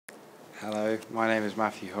Hello, my name is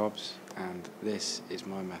Matthew Hobbs and this is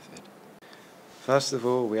my method. First of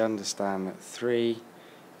all, we understand that 3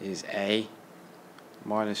 is A,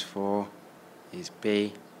 minus 4 is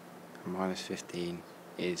B, and minus 15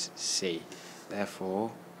 is C.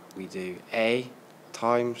 Therefore, we do A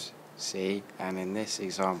times C, and in this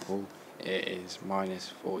example it is minus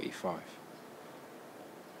 45.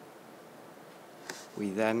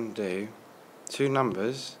 We then do two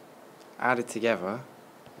numbers added together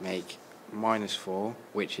make minus 4,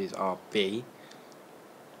 which is our B,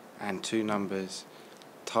 and two numbers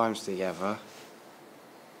times together,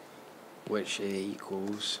 which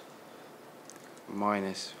equals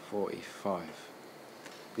minus 45.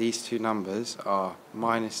 These two numbers are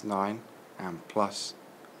minus 9 and plus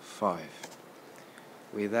 5.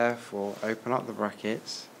 We therefore open up the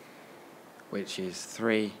brackets, which is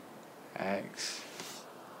 3x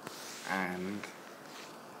and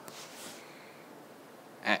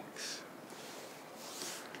x.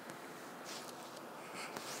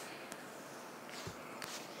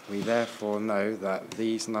 We therefore know that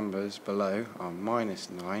these numbers below are minus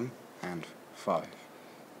 9 and 5.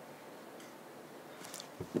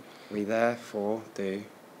 We therefore do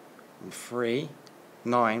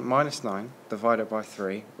minus 9 divided by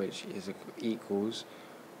 3, which equals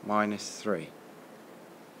minus 3.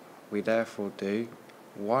 We therefore do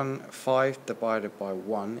 5 divided by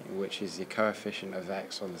 1, which is the coefficient of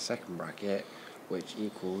x on the second bracket, which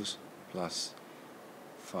equals plus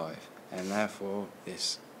 5. And therefore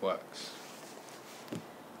this works.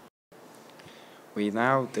 We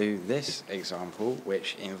now do this example,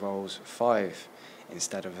 which involves 5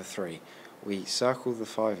 instead of a 3. We circle the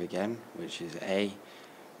 5 again, which is A,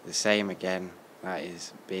 the same again, that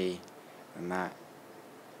is B, and that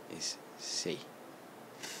is C.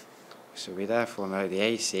 So we therefore know the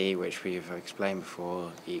AC, which we've explained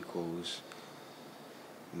before, equals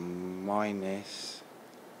minus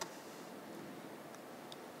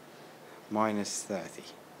 30.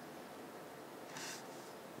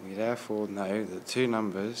 We therefore know that two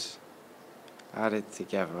numbers added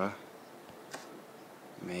together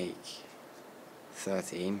make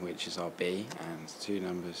 13, which is our B, and two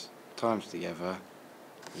numbers times together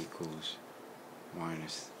equals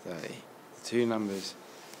minus 30. The two numbers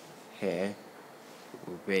here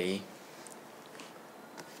will be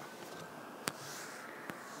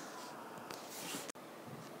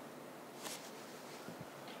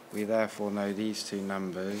we therefore know these two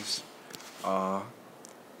numbers are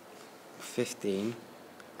 15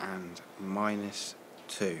 and minus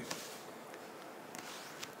 2.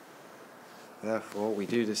 Therefore we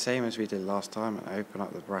do the same as we did last time and open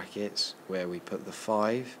up the brackets where we put the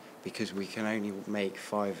 5, because we can only make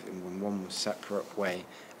 5 in one separate way,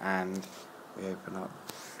 and we open up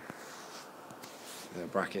the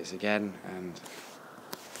brackets again and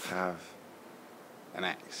have an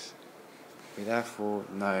x. We therefore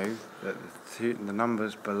know that the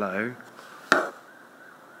numbers below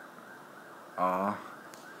are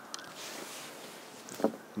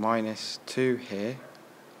minus 2 here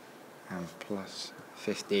and plus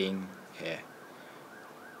 15 here.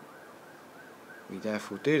 We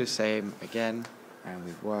therefore do the same again, and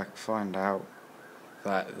we find out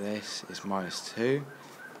that this is minus 2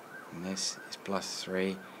 and this is plus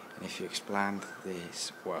 3, and if you expand,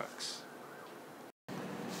 this works.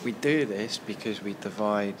 We do this because we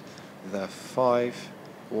divide the 5,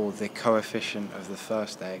 or the coefficient of the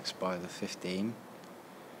first x, by the 15,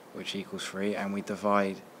 which equals 3, and we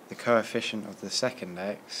divide the coefficient of the second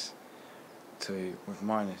x with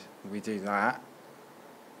minus. We do that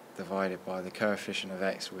divided by the coefficient of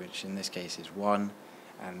x, which in this case is 1,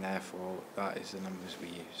 and therefore that is the numbers we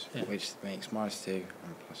use, which makes minus 2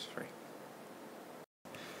 and plus 3.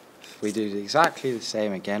 We do exactly the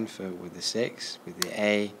same again with the 6, with the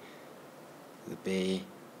A, the B,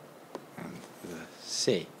 and the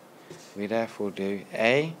C. We therefore do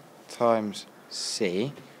A times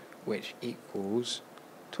C, which equals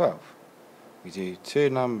 12. We do two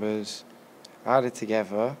numbers added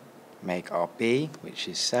together make our B, which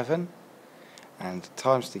is 7, and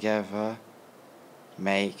times together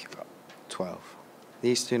make 12.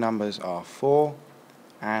 These two numbers are 4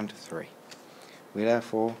 and 3. We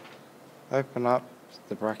therefore open up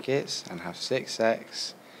the brackets and have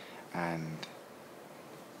 6x and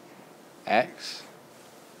x,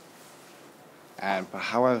 but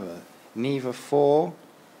however neither 4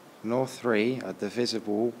 nor 3 are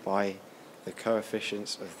divisible by the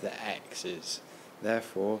coefficients of the x's.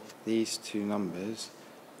 Therefore these two numbers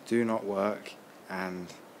do not work, and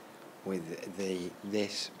with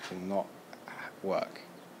this will not work.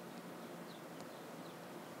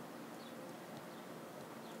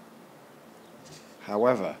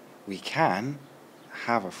 However, we can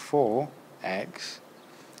have a 4x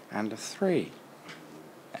and a 3x,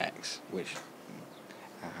 which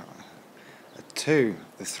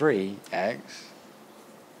the 3x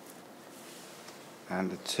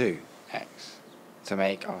and a 2x to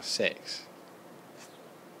make our 6.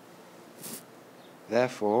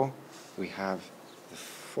 Therefore, we have the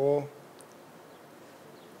 4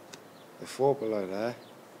 below there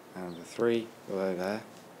and the 3 below there.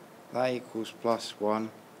 That equals plus 1,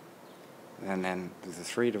 and then the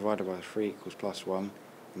 3 divided by the 3 equals plus 1,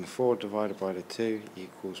 and the 4 divided by the 2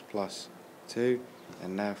 equals plus 2,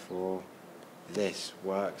 and therefore this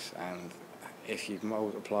works, and if you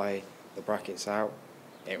multiply the brackets out,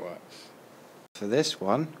 it works. For this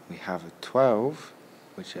one, we have a 12,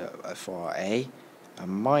 which for our A, a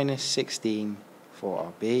minus 16 for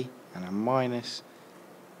our B, and a minus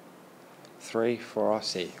 3 for our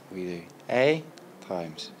C. We do A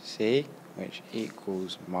times C, which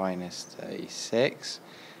equals minus 36,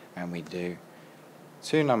 and we do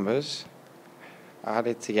two numbers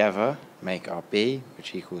added together make our B,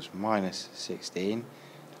 which equals minus 16,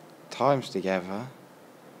 times together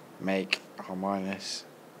make our minus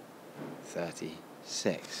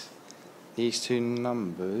 36. These two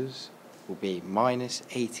numbers will be minus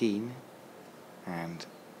 18 and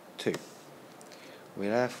 2. We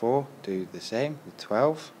therefore do the same with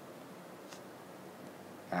 12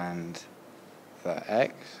 and the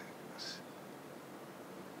x.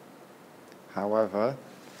 However,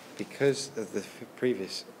 because of the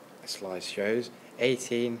previous slide shows,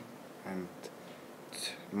 18 and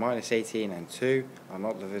minus 18 and 2 are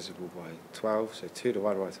not divisible by 12, so 2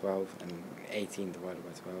 divided by 12 and 18 divided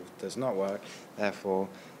by 12 does not work. Therefore,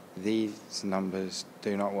 these numbers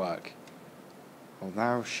do not work. I'll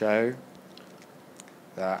now show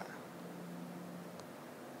that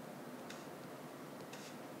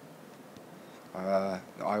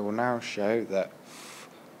I will now show that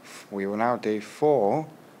we will now do 4x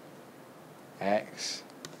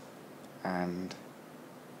and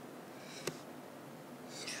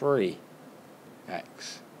 3x.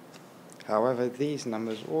 However, these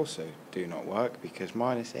numbers also do not work because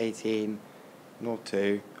minus 18 nor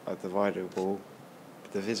 2 are divisible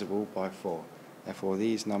by 4. Therefore,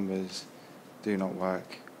 these numbers do not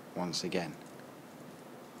work once again.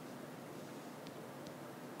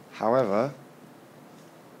 However,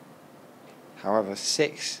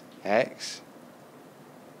 6x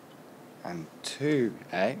and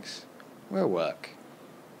 2x will work.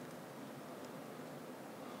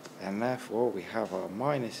 And therefore we have our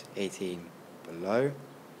minus 18 below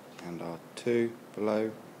and our 2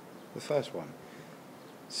 below the first one.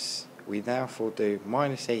 We therefore do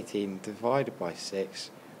minus 18 divided by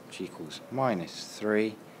 6, which equals minus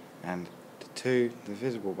 3, and the 2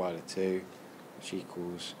 divisible by the 2, which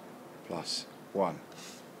equals plus 1.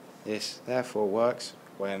 This therefore works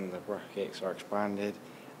when the brackets are expanded,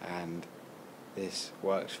 and this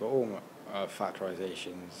works for all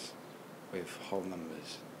factorizations with whole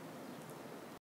numbers.